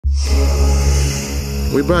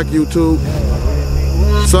We back, YouTube.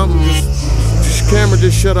 Something, this camera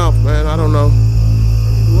just shut off, man. I don't know.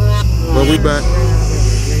 But we back.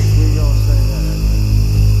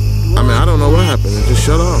 I mean, I don't know what happened. It just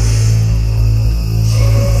shut off.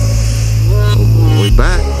 We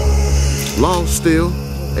back. Lost still.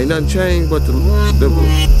 Ain't nothing changed but the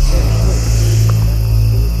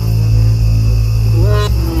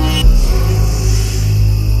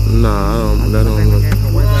Nah, that don't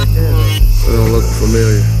look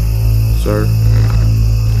familiar, sir.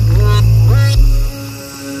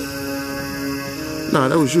 Nah,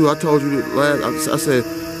 that was you. I told you that last. I said,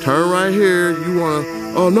 turn right here. You wanna?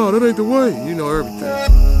 Oh no, that ain't the way. You know everything.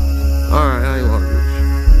 All right, I ain't want to do this.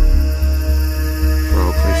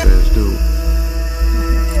 Frog face ass dude.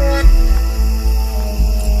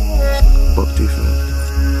 Buck teeth ass.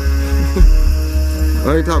 I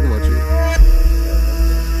ain't talking about you.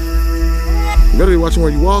 You better be watching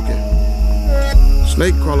where you walking.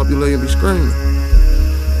 Snake crawl up your leg and be screaming.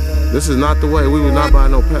 This is not the way. We would not buy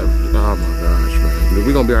no pet. Oh my gosh, man.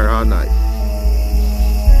 We're gonna be out here all night.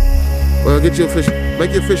 Well, get you a fish.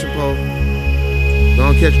 Make you a fishing pole.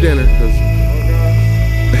 Don't catch dinner, cause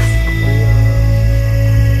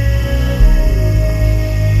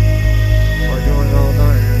we're doing it all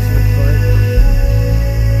night.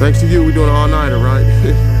 Thanks to you, we're doing an all-nighter, right?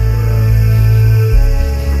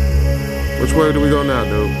 Which way do we go now,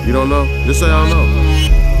 dude? You don't know? Just say I don't know.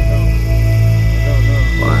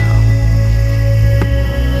 Wow.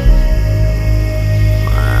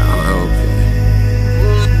 Wow, okay.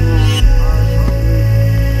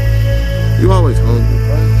 You always hungry.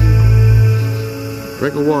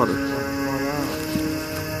 Drink of water.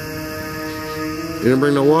 You didn't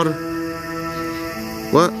bring no water?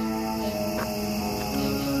 What?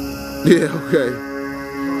 Yeah, okay.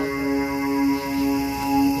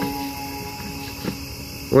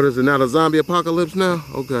 What is it now? The zombie apocalypse now?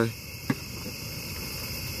 Okay.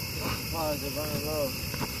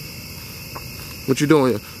 What you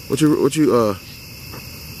doing? What you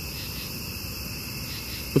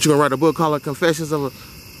gonna write a book called like Confessions of a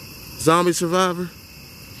Zombie Survivor?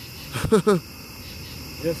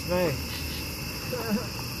 Yes, ma'am.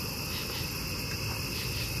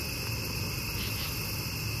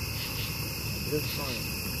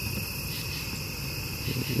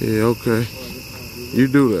 Yeah, okay. You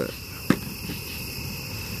do that.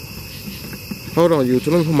 Hold on,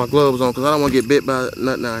 YouTube. Let me put my gloves on because I don't want to get bit by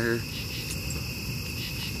nothing out here.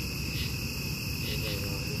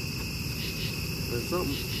 There's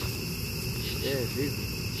something. Yeah, Jesus.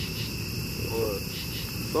 Or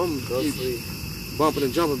something bumping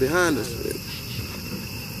and jumping behind us.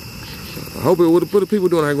 I hope it would have put the people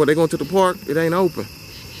doing like, they going to the park. It ain't open.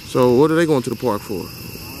 So what are they going to the park for? I don't know, man.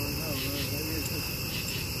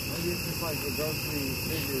 Maybe it's just like the ghostly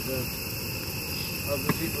figures of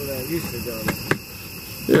the people that used to go there.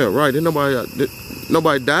 Yeah, right. Did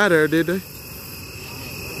nobody die there, did they?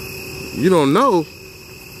 You don't know.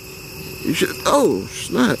 You should. Oh,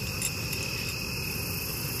 snap.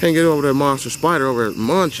 Can't get over that monster spider over there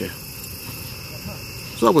munching.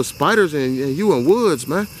 What's up with spiders and you in woods,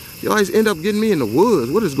 man? You always end up getting me in the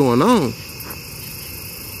woods. What is going on?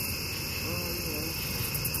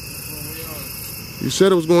 You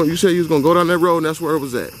said it was going. You said you was gonna go down that road, and that's where it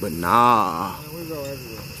was at. But nah. We go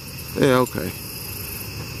everywhere. Yeah, okay.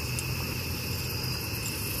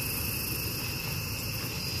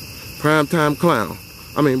 Primetime clown.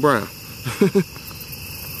 I mean brown.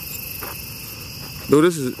 Dude,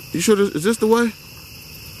 this is. You sure? Is this the way?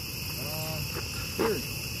 Sure.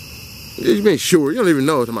 You mean sure? You don't even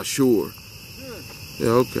know. It's about sure. Sure.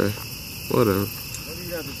 Yeah, okay. Whatever. What do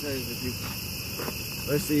you got to say to the people?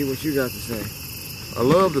 Let's see what you got to say. I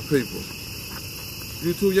love the people.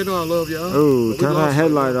 You too, you know I love y'all. Oh, turn that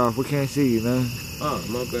headlight off. We can't see you, man. Oh,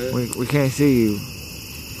 my bad. We can't see you.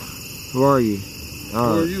 Who are you? Who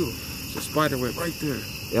are you? It's a spider web right there.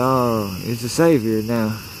 Oh, he's the savior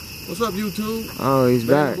now. What's up, YouTube? Oh, he's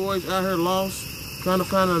back. Boys out here lost, trying to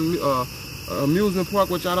find an amusement park,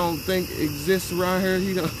 which I don't think exists around here.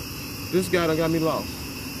 This guy done got me lost.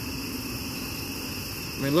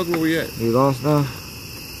 I mean, look where we at. You lost now?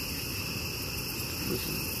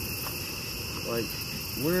 Like,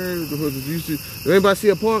 where the hood did you see? Did anybody see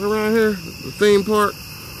a park around here? The theme park?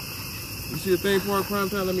 You see a theme park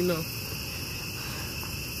primetime? Let me know.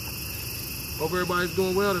 Hope everybody's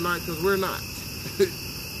doing well tonight, because we're not.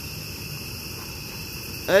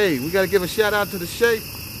 Hey, we got to give a shout out to the Shape.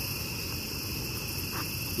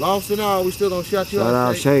 Lost and all, we still gonna shout you out. Shout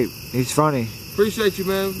out Shape. He's funny. Appreciate you,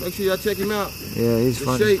 man. Make sure y'all check him out. Yeah, he's the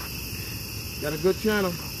funny. Shape. Got a good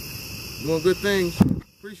channel. Doing good things.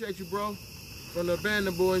 Appreciate you, bro. From the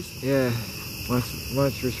Abandoned Boys. Yeah.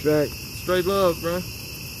 Much respect Straight love, bro.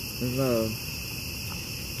 and love.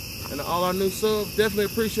 And all our new subs, definitely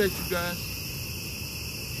appreciate you guys.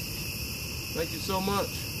 Thank you so much.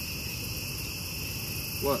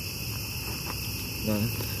 What? Nothing.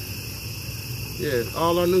 Yeah,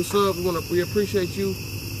 all our new subs, we appreciate you.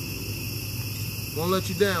 Won't let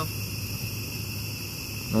you down.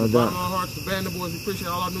 No Bottom doubt. of our hearts, the Band of Boys, we appreciate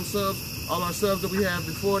all our new subs, all our subs that we had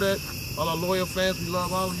before that, all our loyal fans, we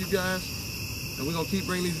love all of you guys. And we're gonna keep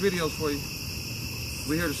bringing these videos for you.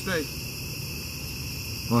 We're here to stay.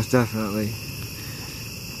 Most definitely.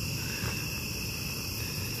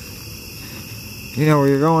 You know where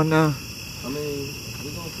you're going now? I mean,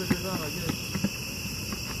 we're gonna figure it out, I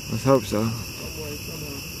guess. Let's hope so. Some way,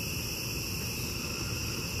 somehow.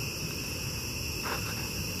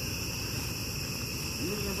 You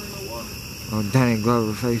really gonna bring no water? Oh, Danny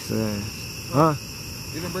Glover face that ass. Huh?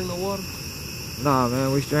 You didn't bring no water? Nah,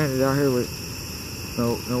 man, we stranded out here with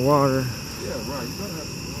no water. Yeah, right. You better have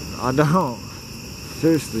some water. I don't.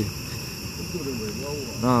 Seriously. You couldn't bring no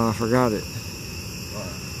water. No, I forgot it.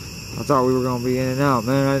 Alright. I thought we were gonna be in and out,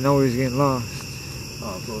 man. I didn't know we was getting lost.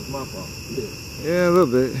 Oh, so it's my fault. Yeah. Yeah, a little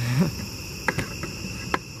bit.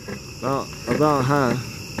 about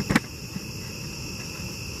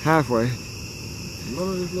halfway. None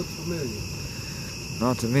of this looks familiar.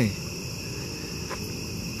 Not to me.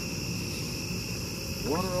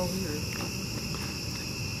 Water over here.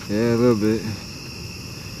 Yeah, a little bit.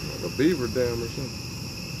 Like a beaver dam or something.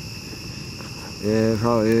 Yeah, it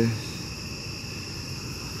probably is.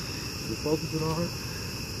 You focusing on her?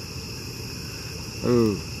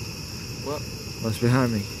 Ooh. What? What's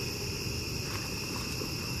behind me?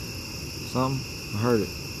 Something? I heard it.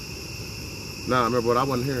 Nah, I remember, but I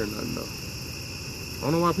wasn't hearing nothing though. I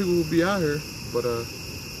don't know why people would be out here, but gotta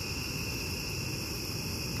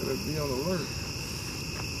be on alert.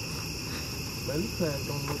 Man, this path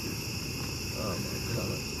don't look it. Oh my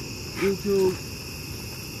god. YouTube.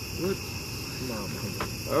 What? Nah, man.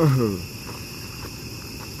 Oh.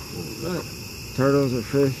 What was that? Turtles or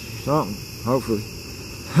fish, something. Hopefully.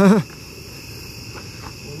 Well,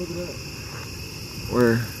 look at that.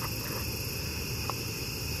 Where?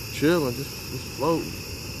 Chilling, just floating.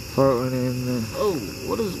 Floating in there. Oh,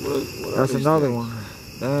 what are That's these another things? one.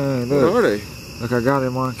 Dang, What look. are they? Look, I got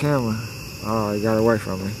him on camera. Oh, he got away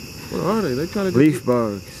from me. What are they? They kind of Leaf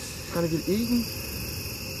bugs. Kind of get eaten.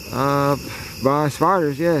 By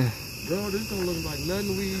spiders, yeah. Bro, this don't look like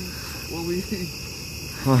nothing what we eat.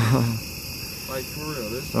 Like for real,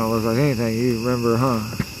 this. Don't look like anything you remember, huh?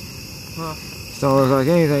 Huh? Don't look like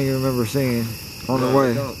anything you remember seeing on the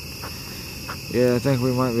way. They don't. Yeah, I think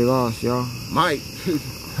we might be lost, y'all. Mike.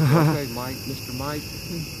 Okay, Mike, Mr. Mike.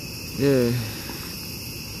 Yeah.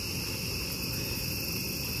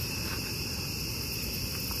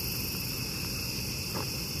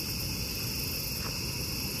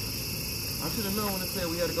 I should have known when it said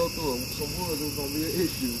we had to go through some woods, it was gonna be an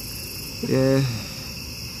issue. Yeah.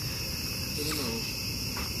 Should have known.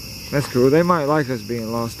 That's cool. They might like us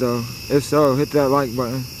being lost, though. If so, hit that like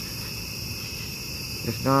button.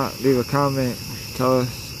 If not, leave a comment. Tell us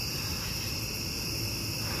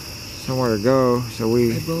somewhere to go so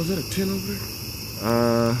we... Hey, bro, is that a tent over there?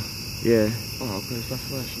 Yeah. Oh, okay, stop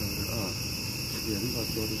flashing over there. Yeah, we about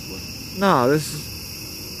to go this way. Nah,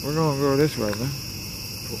 we're gonna go this way, man.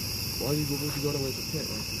 Why you go that way to the tent,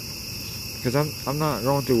 right? Cause I'm not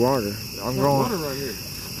going through water. I'm There's going. water right here.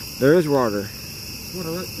 There is water. Water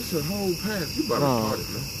right. It's a whole path. You about No. to start it,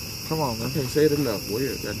 man. Come on, I man. can't say it enough. Well,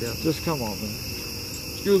 here, goddamn. Just come on, man.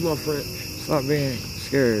 Excuse my French. Stop being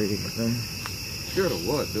scary, man. Scared of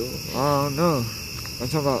what, dude? I don't know. I'm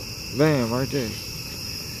talking about bam right there. You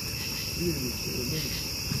didn't even see the minute.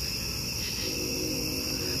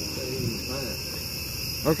 That ain't even fine.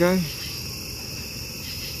 Okay.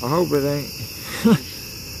 I hope it ain't.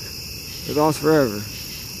 It's lost forever.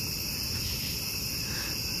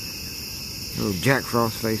 Little Jack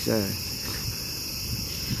Frost face ass.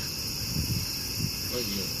 Wait a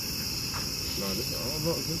minute. Nah, this, I don't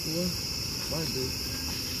know. Is this the way? Might be.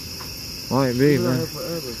 Might be, We've been out man. here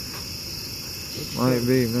forever. Might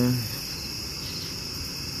be, man.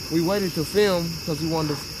 We waited to film because we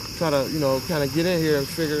wanted to try to, kind of get in here and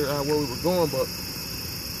figure out where we were going, but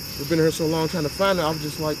we've been here so long trying to find it. I was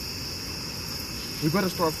just like, we better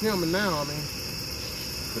start filming now. I mean,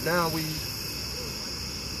 but now we're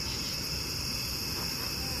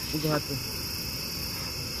gonna have to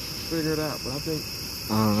figure it out. But I think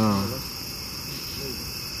I don't know. let's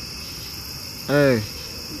Hey.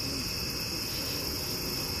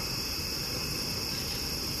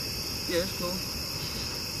 yeah, it's cool.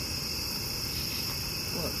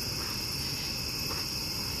 What?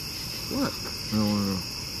 What? I don't want to go.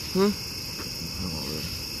 Hmm? I don't want to go.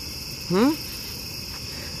 Hmm?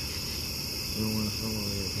 I don't want to come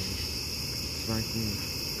over there. It's right there.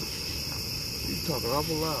 You talking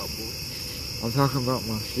awful loud, boy. I'm talking about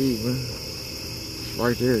my feet, man. It's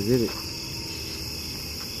right there. Get it.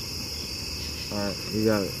 Alright, you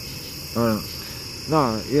got it. Oh, no.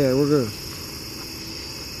 Nah, yeah, we're good.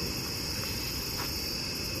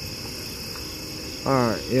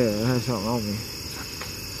 Alright, yeah, it has something on me.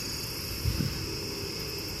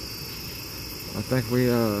 I think we,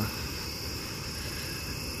 oh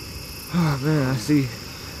man, I see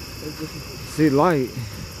light. I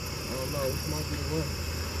don't know, this might be the way.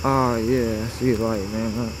 Oh, yeah, I see light,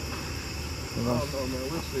 man. I don't know, man,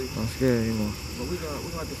 we'll see. I'm scared anymore. But we're gonna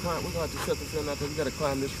have to climb, we're gonna have to shut the film out there. We gotta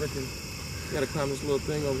climb this freaking, we gotta climb this little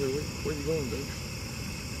thing over here. Where you going, dude?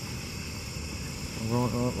 I'm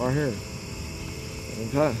going right here.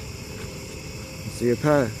 Okay. See a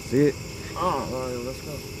path. See it? Oh, all right, let's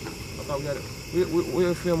go. I thought we had it.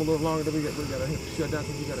 We'll film a little longer, then we gotta shut down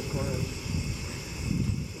because we gotta climb.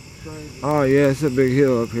 Crazy. Oh yeah, it's a big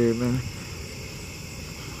hill up here, man.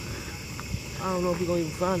 I don't know if we're gonna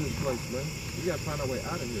even find this place, man. We gotta find our way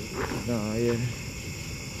out of here. Nah, yeah.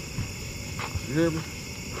 You hear me?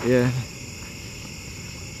 Yeah.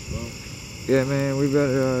 Well, Yeah, man, we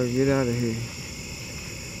better get out of here.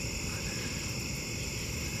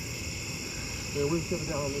 yeah, we're sitting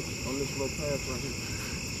down on this little path right here.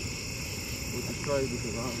 Which is crazy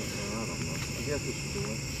because I don't know. I guess this is the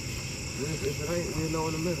way. If it ain't, we'll know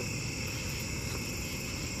in a minute.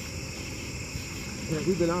 Yeah,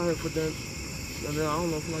 we've been out here for I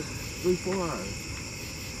don't know, for like 3-4 hours.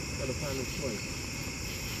 Gotta find this place.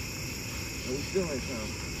 And we still ain't found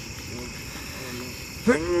it. You know, I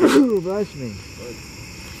don't know. Bless me. But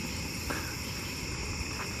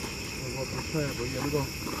we'll go this path, but yeah,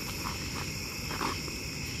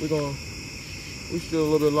 we're still a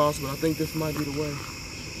little bit lost, but I think this might be the way.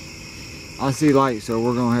 I see light, so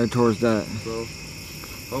we're gonna head towards that. So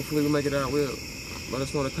hopefully we make it out. Let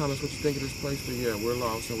us know in the comments what you think of this place. But yeah, we're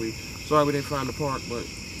lost, so sorry we didn't find the park, but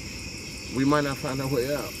we might not find our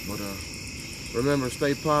way out. But remember,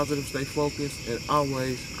 stay positive, stay focused, and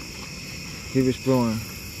always keep exploring.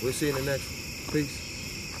 we'll see you in the next. Peace.